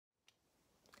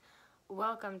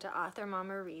Welcome to Author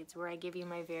Mama Reads, where I give you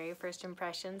my very first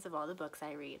impressions of all the books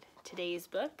I read. Today's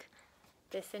book,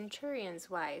 The Centurion's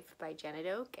Wife by Janette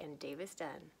Oke and Davis Dunn.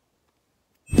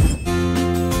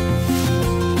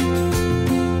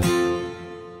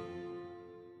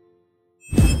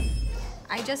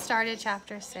 I just started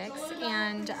chapter 6,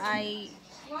 and the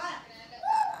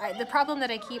problem that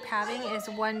I keep having is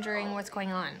wondering what's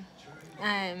going on.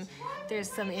 There's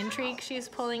some intrigue she's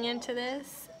pulling into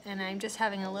this, and I'm just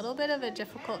having a little bit of a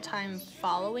difficult time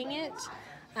following it.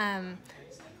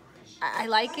 I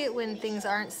like it when things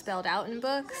aren't spelled out in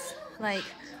books, like,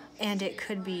 and it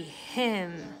could be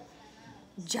him,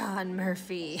 John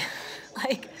Murphy.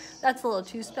 Like, that's a little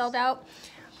too spelled out,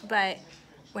 but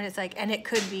when it's like, and it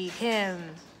could be him,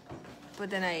 but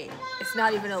then it's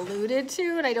not even alluded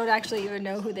to, and I don't actually even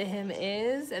know who the him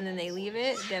is, and then they leave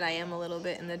it, then I am a little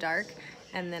bit in the dark,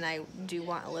 and then I do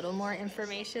want a little more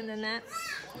information than that.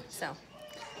 So,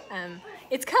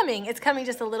 it's coming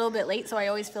just a little bit late, so I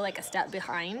always feel like a step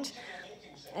behind,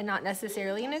 and not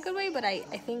necessarily in a good way, but I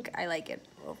think I like it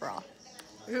overall.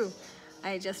 Ooh,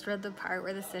 I just read the part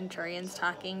where the Centurion's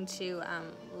talking to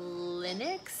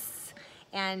Linux,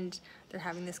 and they're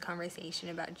having this conversation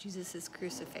about Jesus'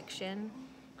 crucifixion.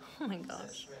 Oh my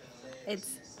gosh.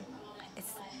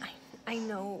 I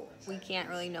know we can't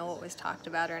really know what was talked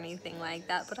about or anything like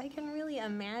that, but I can really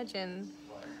imagine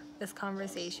this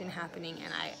conversation happening,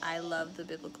 and I love the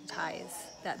biblical ties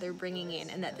that they're bringing in,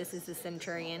 and that this is the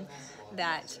centurion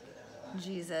that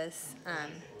Jesus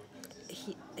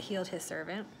healed his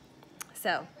servant.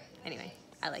 So anyway,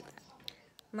 I like that.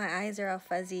 My eyes are all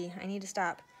fuzzy. I need to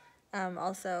stop.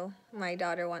 Also, my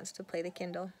daughter wants to play the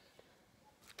Kindle,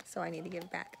 so I need to give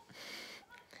it back.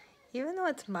 Even though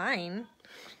it's mine.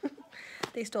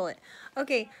 They stole it.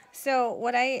 Okay, so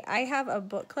I have a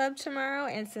book club tomorrow,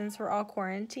 and since we're all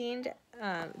quarantined,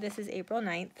 this is April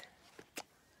 9th,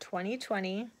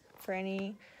 2020. For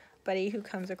anybody who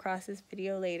comes across this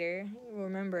video later,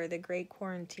 remember the great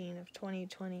quarantine of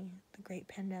 2020, the great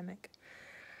pandemic.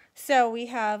 So we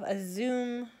have a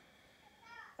Zoom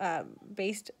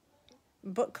based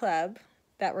book club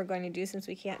that we're going to do since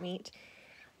we can't meet,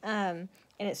 and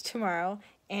it's tomorrow.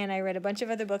 And I read a bunch of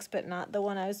other books, but not the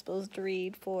one I was supposed to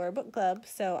read for book club,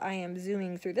 so I am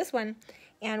zooming through this one.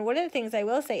 And one of the things I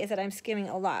will say is that I'm skimming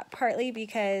a lot, partly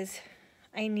because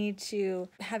I need to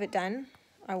have it done.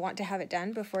 I want to have it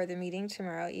done before the meeting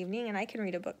tomorrow evening, and I can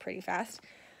read a book pretty fast.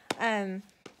 And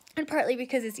partly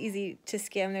because it's easy to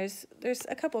skim. There's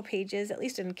a couple pages, at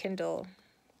least in Kindle,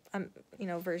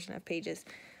 version of pages,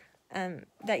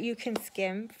 that you can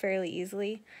skim fairly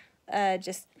easily.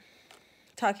 Just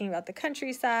talking about the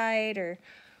countryside,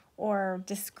 or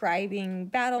describing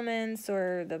battlements,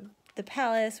 or the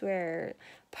palace where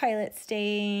Pilate's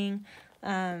staying,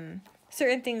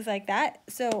 certain things like that.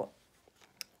 So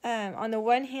on the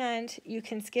one hand, you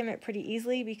can skim it pretty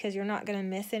easily because you're not going to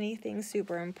miss anything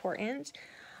super important.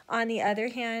 On the other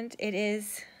hand, it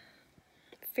is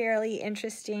fairly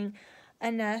interesting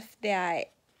enough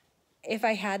that if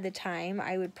I had the time,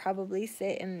 I would probably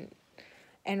sit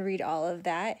and read all of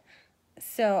that.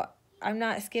 So I'm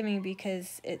not skimming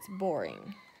because it's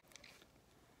boring.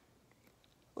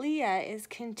 Leah is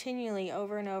continually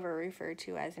over and over referred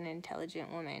to as an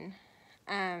intelligent woman,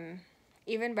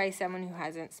 even by someone who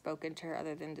hasn't spoken to her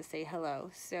other than to say hello.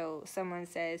 So someone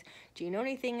says, do you know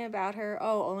anything about her?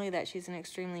 Oh, only that she's an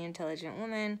extremely intelligent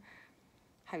woman.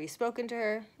 Have you spoken to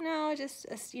her? No, just,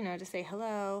 to say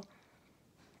hello.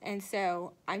 And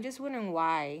so I'm just wondering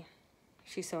why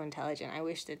she's so intelligent. I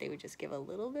wish that they would just give a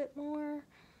little bit more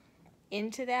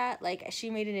into that. Like,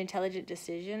 she made an intelligent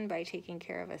decision by taking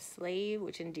care of a slave,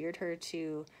 which endeared her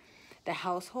to the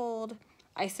household,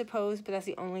 I suppose, but that's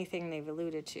the only thing they've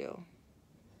alluded to.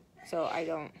 So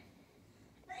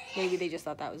maybe they just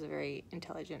thought that was a very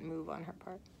intelligent move on her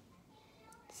part.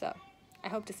 So I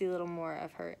hope to see a little more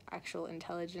of her actual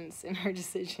intelligence in her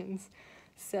decisions,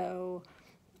 so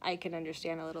I can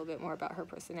understand a little bit more about her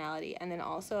personality. And then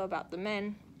also about the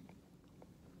men.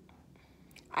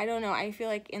 I don't know, I feel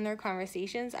like in their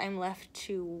conversations, I'm left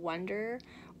to wonder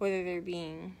whether they're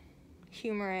being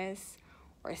humorous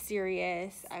or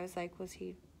serious. I was like, was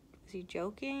he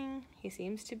joking? He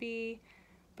seems to be,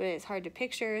 but it's hard to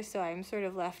picture, so I'm sort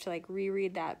of left to like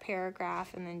reread that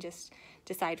paragraph and then just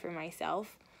decide for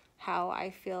myself how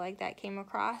I feel like that came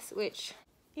across, which,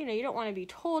 you don't want to be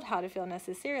told how to feel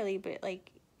necessarily, but like,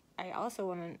 I also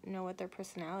want to know what their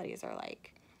personalities are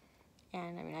like.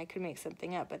 And I mean, I could make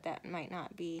something up, but that might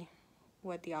not be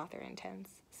what the author intends.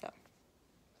 So.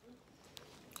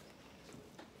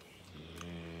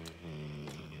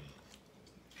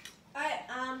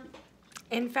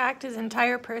 In fact, his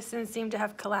entire person seemed to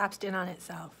have collapsed in on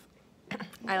itself.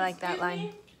 I like that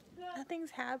line.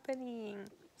 Nothing's happening.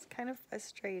 It's kind of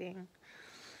frustrating.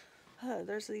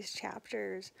 There's these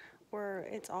chapters where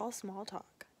it's all small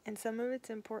talk, and some of it's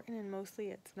important and mostly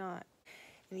it's not.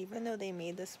 And even though they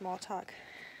made the small talk,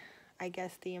 I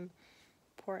guess the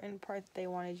important part they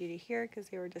wanted you to hear because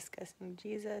they were discussing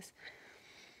Jesus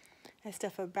and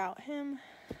stuff about him,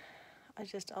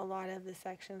 just a lot of the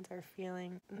sections are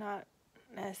feeling not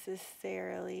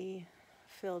necessarily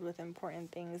filled with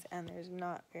important things, and there's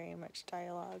not very much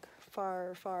dialogue.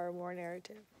 Far more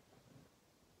narrative.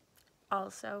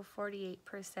 Also,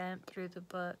 48% through the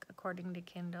book, according to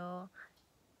Kindle,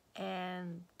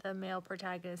 and the male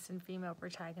protagonist and female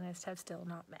protagonist have still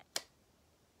not met.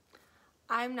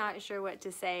 I'm not sure what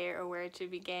to say or where to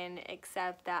begin,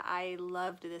 except that I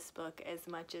loved this book as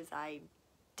much as I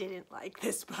didn't like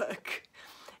this book.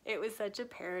 It was such a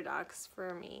paradox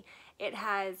for me. It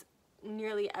has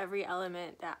nearly every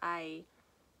element that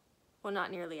well,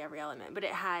 not nearly every element, but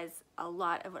it has a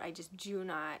lot of what I just do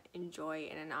not enjoy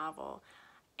in a novel.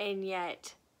 And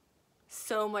yet,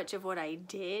 so much of what I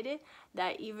did,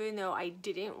 that even though I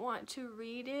didn't want to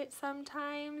read it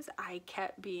sometimes, I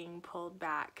kept being pulled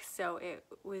back. So it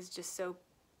was just so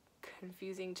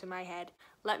confusing to my head.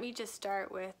 Let me just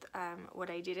start with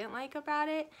what I didn't like about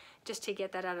it, just to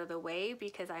get that out of the way,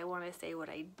 because I want to say what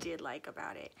I did like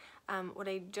about it. What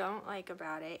I don't like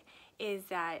about it is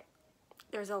that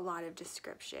there's a lot of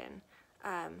description.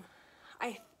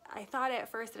 I thought at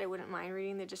first that I wouldn't mind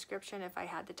reading the description if I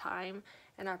had the time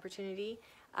and opportunity.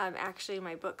 Actually,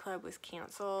 my book club was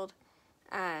canceled.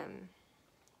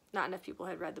 Not enough people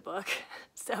had read the book,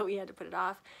 so we had to put it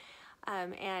off.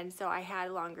 And so I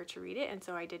had longer to read it, and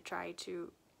so I did try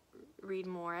to read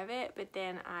more of it, but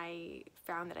then I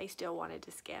found that I still wanted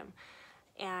to skim,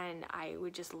 and I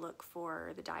would just look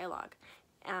for the dialogue.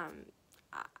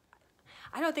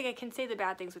 I don't think I can say the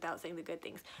bad things without saying the good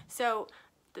things. So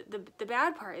the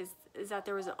bad part is that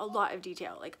there was a lot of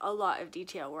detail, like a lot of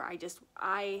detail, where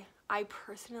I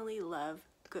personally love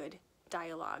good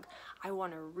dialogue. I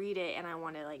want to read it and I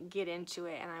want to like get into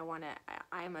it, and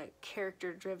I'm a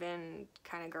character driven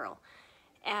kind of girl.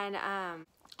 And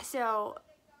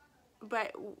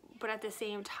but at the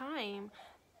same time,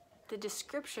 the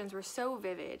descriptions were so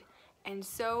vivid and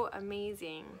so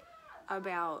amazing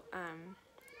about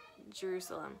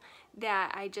Jerusalem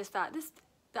that I just thought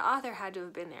the author had to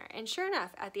have been there. And sure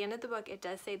enough, at the end of the book, it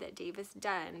does say that Davis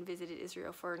Dunn visited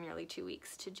Israel for nearly 2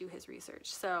 weeks to do his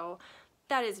research. So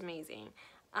that is amazing.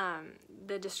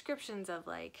 The descriptions of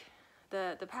like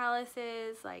the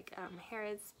palaces, like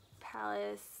Herod's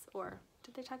palace, or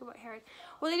did they talk about Herod?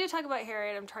 Well, they did talk about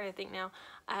Herod. I'm trying to think now.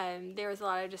 There was a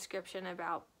lot of description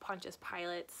about Pontius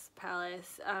Pilate's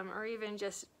palace, or even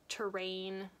just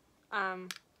terrain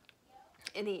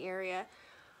in the area.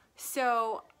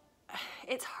 So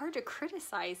it's hard to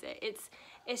criticize it.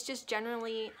 It's just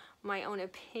generally my own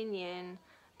opinion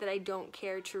that I don't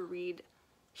care to read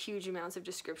huge amounts of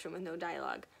description with no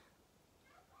dialogue.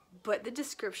 But the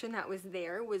description that was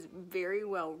there was very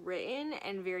well written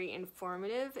and very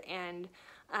informative and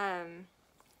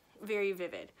very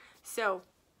vivid. So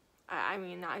I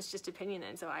mean, that's just opinion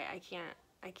then, so I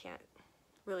can't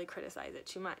really criticize it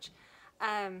too much.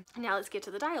 Now let's get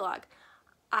to the dialogue.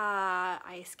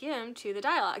 I skimmed to the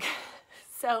dialogue.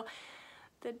 So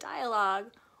the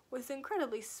dialogue was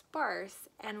incredibly sparse,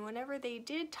 and whenever they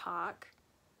did talk,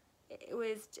 it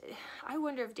was, I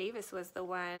wonder if Davis was the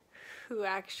one who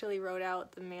actually wrote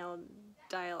out the male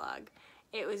dialogue.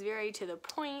 It was very to the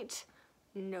point,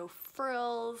 no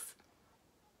frills.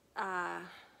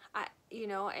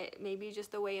 Maybe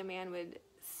just the way a man would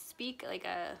speak, like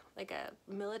a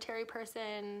military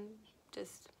person,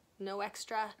 just no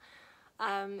extra.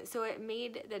 So it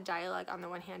made the dialogue on the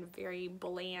one hand very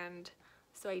bland,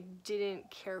 so I didn't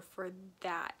care for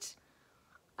that.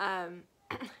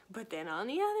 But then on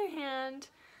the other hand,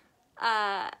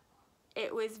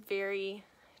 it was very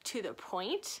to the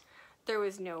point. There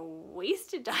was no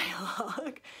wasted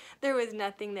dialogue. There was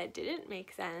nothing that didn't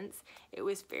make sense. It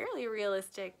was fairly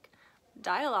realistic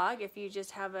dialogue if you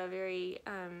just have a very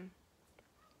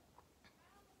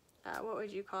what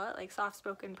would you call it, like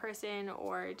soft-spoken person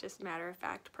or just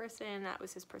matter-of-fact person. That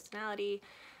was his personality.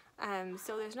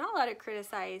 So there's not a lot to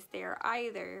criticize there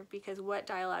either, because what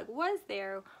dialogue was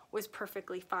there was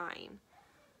perfectly fine.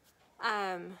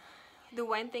 The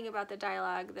one thing about the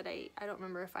dialogue that I don't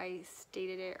remember if I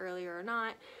stated it earlier or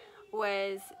not,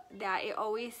 was that it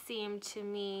always seemed to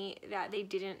me that they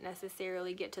didn't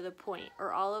necessarily get to the point,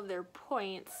 or all of their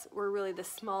points were really the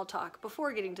small talk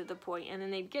before getting to the point, and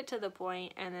then they'd get to the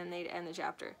point and then they'd end the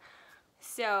chapter.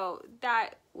 So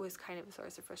that was kind of a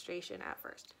source of frustration at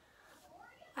first.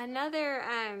 Another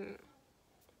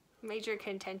major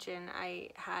contention I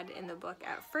had in the book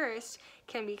at first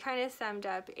can be kind of summed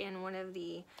up in one of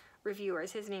the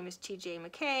reviewers. His name is T.J.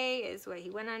 McKay, is what he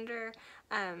went under.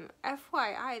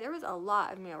 FYI, there was a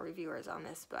lot of male reviewers on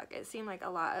this book. It seemed like a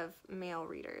lot of male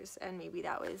readers, and maybe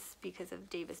that was because of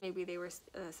Davis. Maybe they were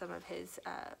some of his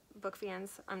book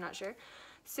fans. I'm not sure.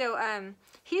 So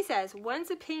he says, one's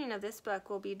opinion of this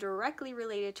book will be directly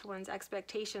related to one's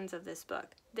expectations of this book.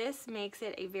 This makes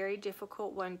it a very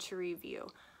difficult one to review.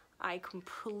 I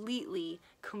completely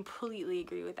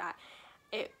agree with that.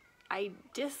 I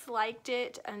disliked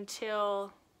it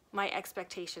until my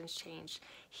expectations changed.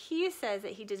 He says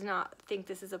that he does not think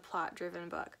this is a plot-driven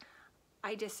book.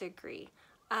 I disagree.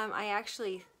 I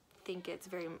actually think it's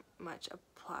very much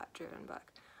a plot-driven book.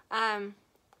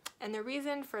 And the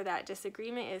reason for that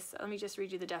disagreement is, let me just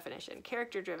read you the definition.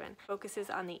 Character-driven focuses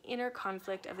on the inner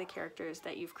conflict of the characters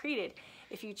that you've created.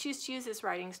 If you choose to use this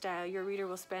writing style, your reader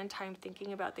will spend time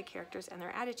thinking about the characters and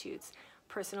their attitudes,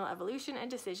 personal evolution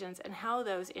and decisions, and how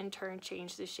those in turn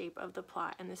change the shape of the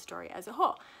plot and the story as a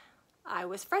whole. I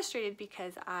was frustrated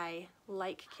because I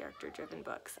like character-driven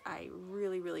books. I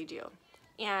really do.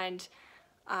 And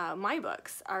my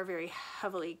books are very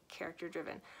heavily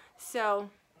character-driven. So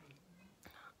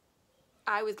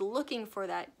I was looking for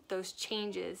those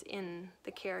changes in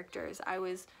the characters. I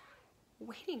was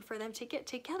waiting for them to get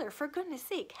together. For goodness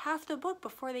sake, half the book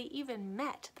before they even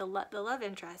met the love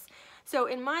interest. So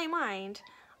in my mind,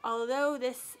 although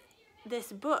this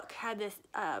book had this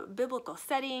biblical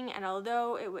setting, and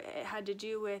although it had to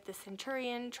do with the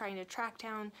Centurion trying to track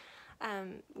down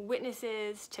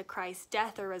witnesses to Christ's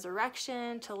death or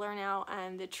resurrection, to learn out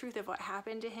the truth of what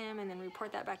happened to him and then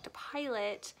report that back to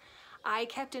Pilate, I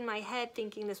kept in my head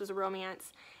thinking this was a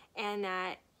romance, and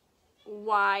that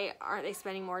why aren't they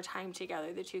spending more time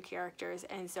together, the two characters?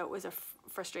 And so it was a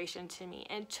frustration to me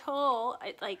until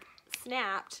it like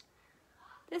snapped.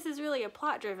 This is really a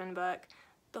plot-driven book.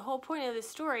 The whole point of the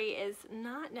story is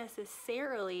not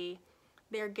necessarily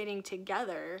they're getting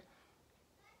together.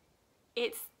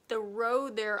 It's the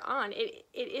road they're on. It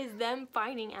is them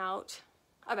finding out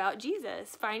about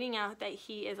Jesus, finding out that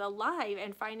he is alive,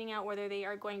 and finding out whether they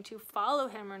are going to follow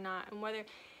him or not, and whether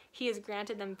he has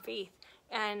granted them faith.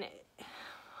 And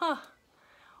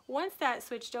once that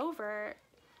switched over,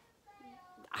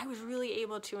 I was really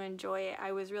able to enjoy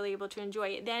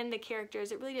it. Then the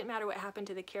characters, it really didn't matter what happened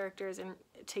to the characters and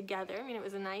together. I mean, it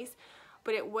was nice,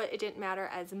 but it didn't matter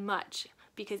as much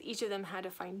because each of them had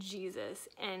to find Jesus.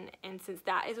 And since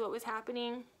that is what was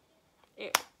happening,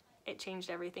 it changed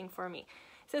everything for me.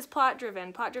 It says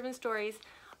plot-driven. Plot-driven stories,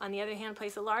 on the other hand,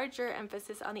 place a larger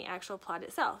emphasis on the actual plot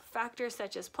itself. Factors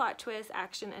such as plot twists,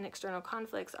 action, and external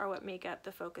conflicts are what make up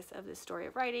the focus of the story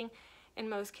of writing. In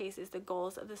most cases, the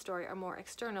goals of the story are more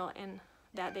external in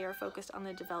that they are focused on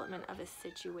the development of a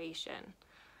situation.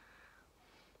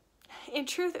 In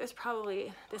truth, this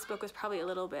book was probably a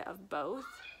little bit of both,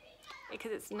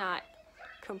 because it's not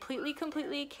completely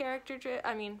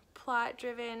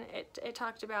plot-driven. It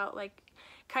talked about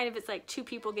it's like two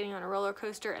people getting on a roller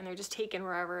coaster and they're just taken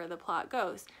wherever the plot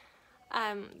goes.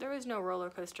 There was no roller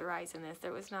coaster rides in this.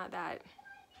 There was not that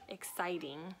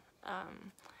exciting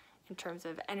in terms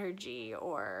of energy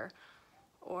or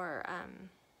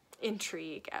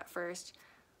intrigue at first.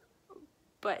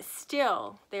 But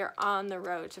still, they're on the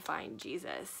road to find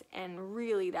Jesus, and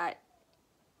really that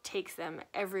takes them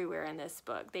everywhere in this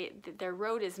book. Their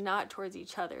road is not towards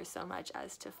each other so much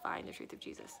as to find the truth of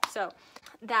Jesus. So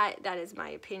that is my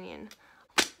opinion.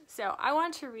 So I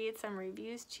want to read some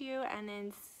reviews to you and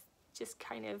then just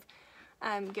kind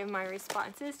of give my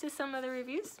responses to some of the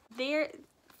reviews.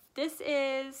 This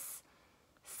is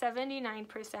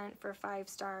 79% for 5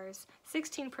 stars,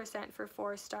 16% for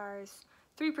 4 stars,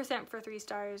 3% for 3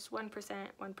 stars,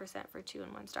 1% for 2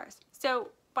 and 1 stars. So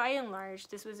by and large,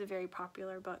 this was a very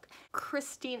popular book.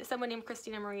 Someone named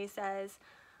Christina Marie says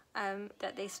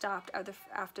that they stopped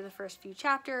after the first few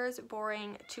chapters.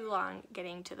 Boring, too long,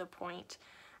 getting to the point.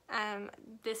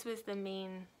 This was the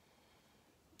main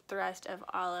thrust of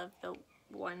all of the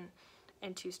 1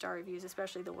 and 2 star reviews,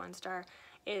 especially the 1 star,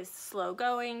 is slow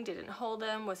going, didn't hold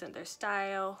them, wasn't their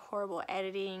style, horrible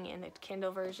editing in the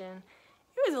Kindle version.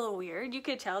 It was a little weird. You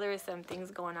could tell there was some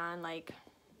things going on, like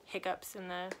hiccups in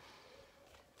the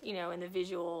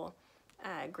visual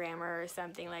grammar or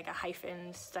something, like a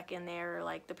hyphen stuck in there, or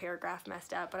like the paragraph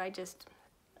messed up. But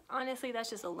honestly, that's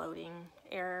just a loading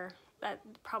error. That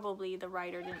probably the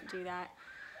writer didn't do that.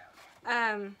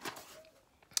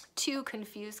 2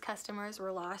 confused customers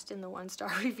were lost in the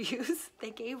 1-star reviews.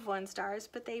 They gave 1 stars,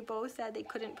 but they both said they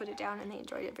couldn't put it down and they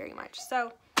enjoyed it very much.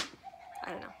 So, I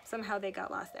don't know. Somehow they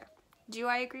got lost there. Do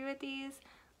I agree with these?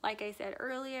 Like I said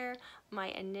earlier, my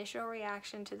initial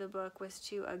reaction to the book was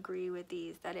to agree with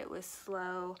these, that it was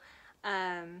slow,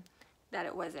 that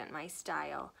it wasn't my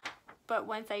style. But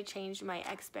once I changed my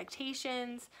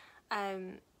expectations,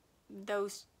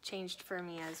 those changed for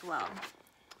me as well.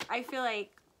 I feel like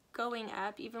going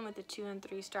up, even with the 2- and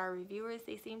 3-star reviewers,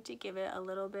 they seem to give it a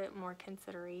little bit more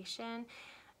consideration.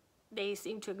 They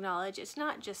seem to acknowledge it's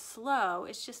not just slow,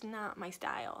 it's just not my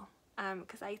style.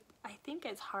 Because I think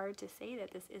it's hard to say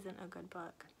that this isn't a good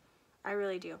book. I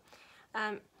really do.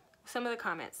 Some of the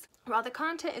comments. While the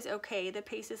content is okay, the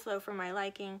pace is slow for my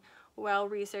liking. Well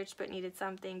researched but needed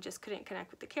something, just couldn't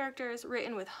connect with the characters.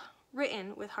 Written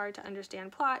with hard to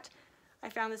understand plot. I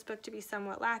found this book to be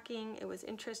somewhat lacking. It was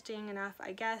interesting enough,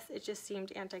 I guess. It just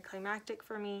seemed anticlimactic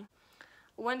for me.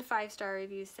 1 5-star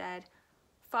review said,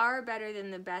 far better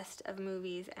than the best of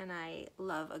movies, and I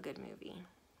love a good movie.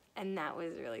 And that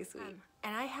was really sweet.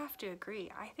 And I have to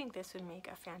agree. I think this would make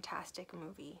a fantastic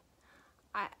movie.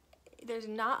 There's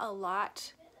not a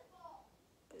lot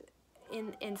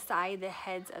inside the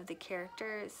heads of the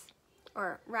characters,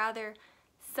 or rather,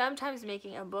 sometimes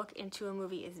making a book into a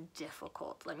movie is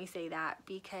difficult. Let me say that,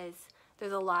 because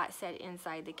there's a lot said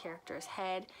inside the character's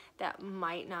head that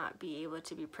might not be able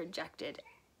to be projected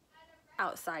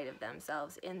outside of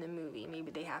themselves in the movie.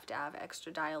 Maybe they have to have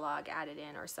extra dialogue added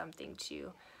in or something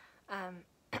to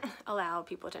allow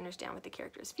people to understand what the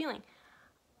character is feeling.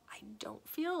 I don't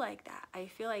feel like that. I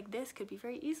feel like this could be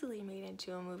very easily made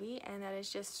into a movie, and that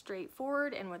it's just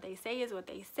straightforward, and what they say is what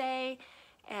they say,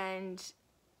 and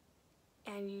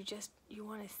you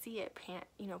want to see it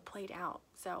played out.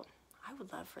 So I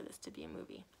would love for this to be a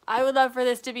movie. I would love for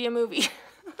this to be a movie.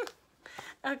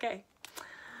 Okay,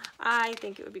 I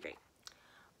think it would be great.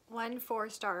 1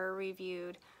 4-star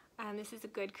reviewed. This is a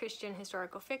good Christian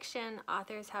historical fiction.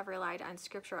 Authors have relied on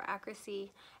scriptural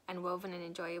accuracy and woven an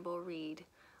enjoyable read,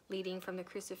 leading from the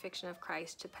crucifixion of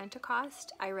Christ to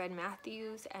Pentecost. I read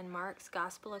Matthew's and Mark's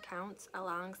gospel accounts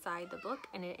alongside the book,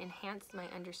 and it enhanced my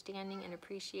understanding and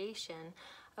appreciation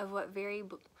of what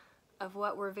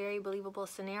were very believable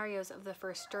scenarios of the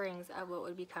first stirrings of what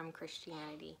would become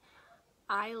Christianity.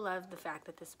 I love the fact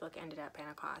that this book ended at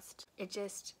Pentecost. It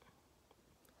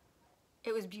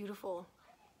was beautiful.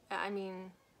 I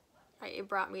mean, it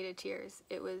brought me to tears.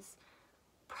 It was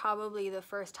probably the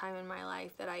first time in my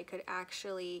life that I could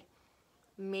actually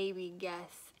maybe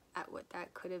guess at what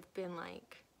that could have been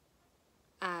like.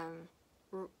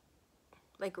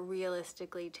 Like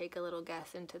realistically take a little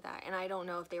guess into that. And I don't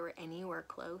know if they were anywhere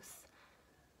close,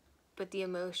 but the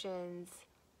emotions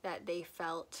that they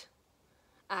felt,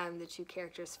 the 2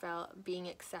 characters felt, being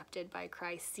accepted by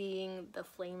Christ, seeing the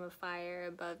flame of fire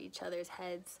above each other's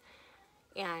heads,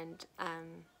 and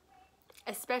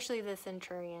especially the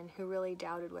Centurion, who really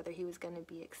doubted whether he was going to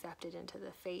be accepted into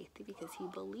the faith because he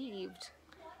believed,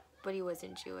 but he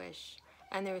wasn't Jewish.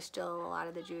 And there was still a lot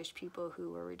of the Jewish people who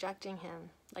were rejecting him.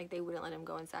 Like, they wouldn't let him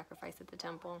go and sacrifice at the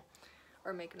temple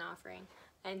or make an offering.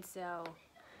 And so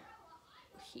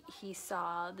he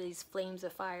saw these flames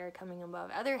of fire coming above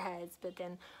other heads, but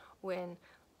then when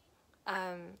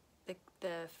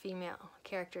the female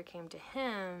character came to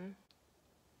him,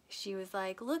 she was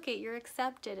like, look it, you're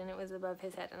accepted, and it was above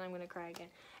his head, and I'm going to cry again.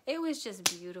 It was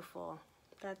just beautiful.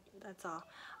 That's all.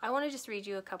 I want to just read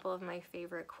you a couple of my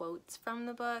favorite quotes from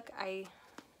the book. I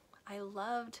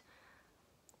loved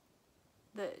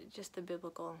the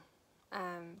biblical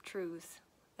truths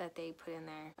that they put in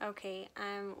there. Okay,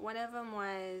 one of them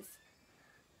was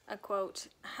a quote,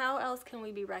 how else can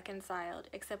we be reconciled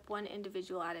except one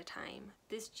individual at a time?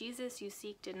 This Jesus you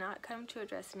seek did not come to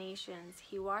address nations.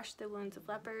 He washed the wounds of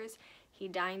lepers. He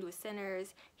dined with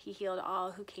sinners. He healed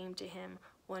all who came to him,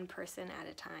 one person at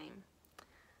a time.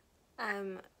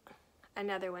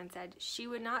 Another one said, she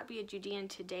would not be a Judean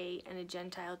today and a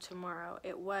Gentile tomorrow.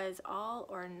 It was all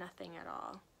or nothing at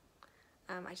all.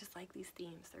 I just like these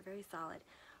themes. They're very solid.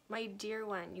 My dear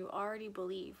one, you already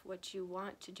believe. What you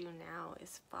want to do now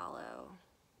is follow.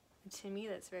 And to me,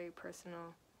 that's very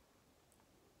personal.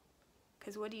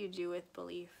 Because what do you do with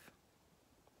belief?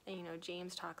 And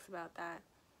James talks about that.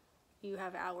 You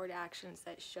have outward actions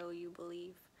that show you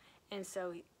believe. And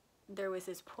so there was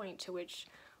this point to which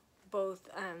both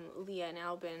Leah and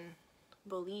Albin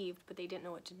believed, but they didn't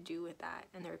know what to do with that.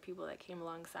 And there were people that came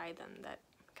alongside them that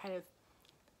kind of,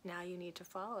 now you need to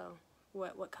follow.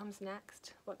 What comes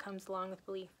next? What comes along with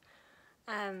belief?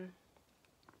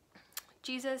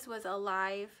 Jesus was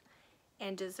alive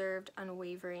and deserved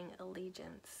unwavering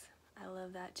allegiance. I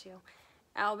love that too.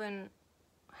 Albin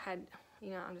had,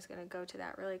 I'm just going to go to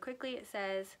that really quickly. It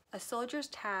says, a soldier's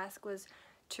task was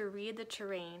to read the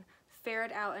terrain,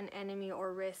 ferret out an enemy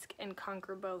or risk, and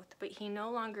conquer both. But he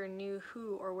no longer knew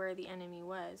who or where the enemy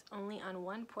was. Only on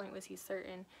one point was he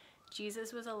certain.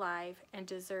 Jesus was alive and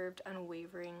deserved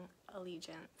unwavering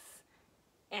allegiance.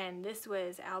 And this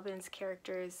was Albin's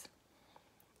character's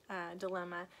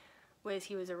dilemma, was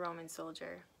he was a Roman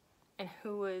soldier. And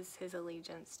who was his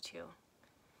allegiance to?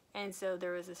 And so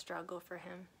there was a struggle for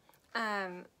him.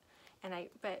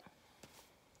 But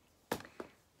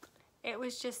it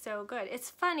was just so good. It's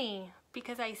funny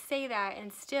because I say that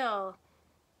and still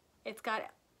it's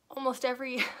got almost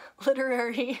every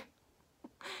literary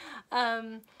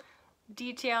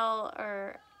detail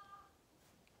or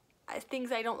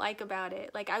things I don't like about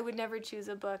it. Like, I would never choose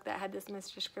a book that had this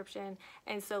misdescription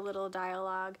and so little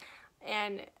dialogue.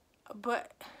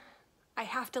 But I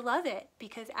have to love it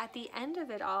because at the end of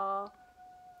it all,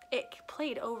 it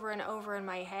played over and over in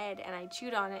my head, and I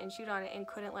chewed on it and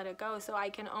couldn't let it go. So I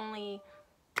can only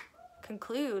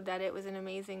conclude that it was an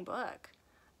amazing book.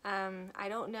 I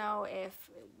don't know if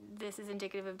this is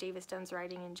indicative of Davis Dunn's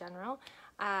writing in general.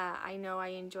 I know I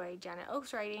enjoy Janette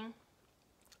Oke's writing,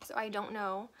 so I don't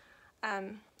know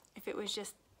if it was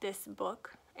just this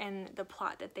book and the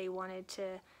plot that they wanted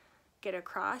to get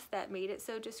across that made it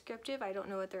so descriptive. I don't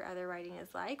know what their other writing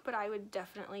is like, but I would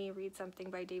definitely read something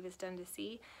by Davis Dunn to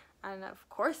see. And of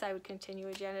course I would continue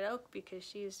with Janette Oke because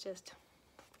she's just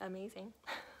amazing.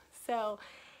 So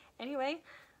anyway,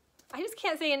 I just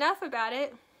can't say enough about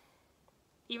it,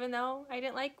 even though I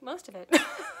didn't like most of it.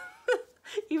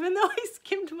 Even though I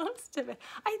skimmed most of it.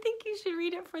 I think you should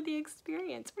read it for the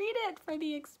experience. Read it for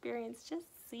the experience. Just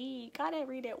see. You gotta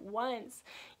read it once.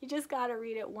 You just gotta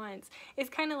read it once. It's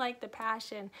kind of like The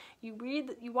Passion. You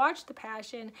watch The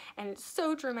Passion, and it's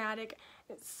so dramatic.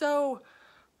 It's so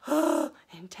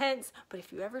intense. But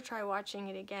if you ever try watching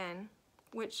it again,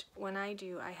 which when I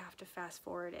do, I have to fast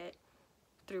forward it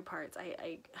through parts.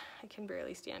 I can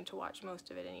barely stand to watch most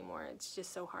of it anymore. It's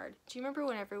just so hard. Do you remember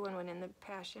when everyone went in The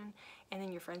Passion and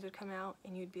then your friends would come out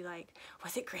and you'd be like,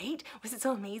 was it great? Was it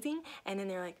so amazing? And then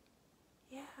they're like,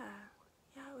 yeah,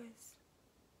 it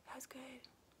was good.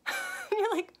 And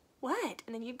you're like, what?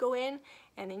 And then you'd go in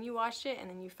and then you watched it and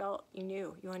then you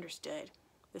knew, you understood.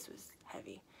 This was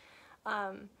heavy.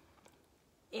 But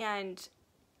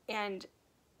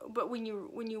when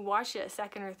you watch it a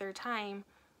second or third time,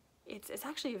 it's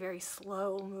actually a very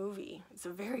slow movie. It's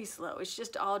very slow. It's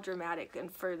just all dramatic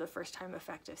and for the first time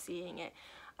effect of seeing it.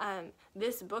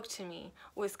 This book to me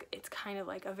it's kind of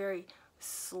like a very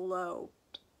slow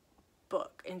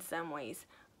book in some ways,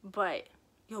 but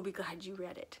you'll be glad you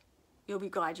read it. You'll be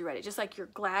glad you read it. Just like you're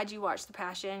glad you watched The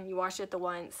Passion, you watched it the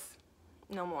once,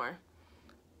 no more.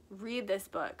 Read this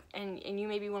book, and you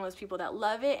may be one of those people that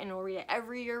love it and will read it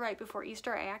every year right before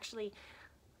Easter.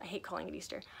 I hate calling it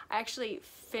Easter. I actually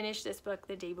finished this book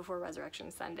the day before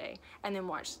Resurrection Sunday and then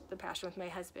watched The Passion with my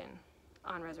husband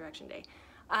on Resurrection Day.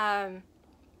 And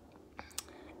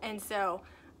so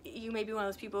you may be one of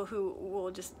those people who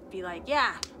will just be like,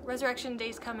 yeah, Resurrection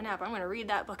Day's coming up. I'm going to read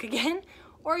that book again.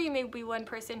 Or you may be one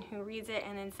person who reads it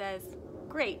and then says,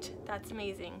 great, that's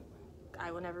amazing.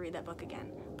 I will never read that book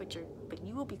again. But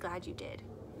you will be glad you did.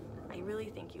 I really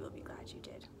think you will be glad you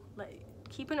did.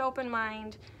 Keep an open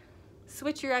mind.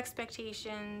 Switch your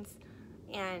expectations,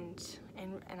 and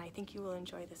I think you will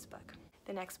enjoy this book.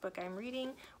 The next book I'm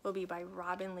reading will be by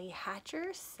Robin Lee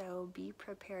Hatcher, so be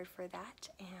prepared for that,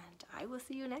 and I will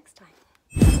see you next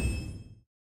time.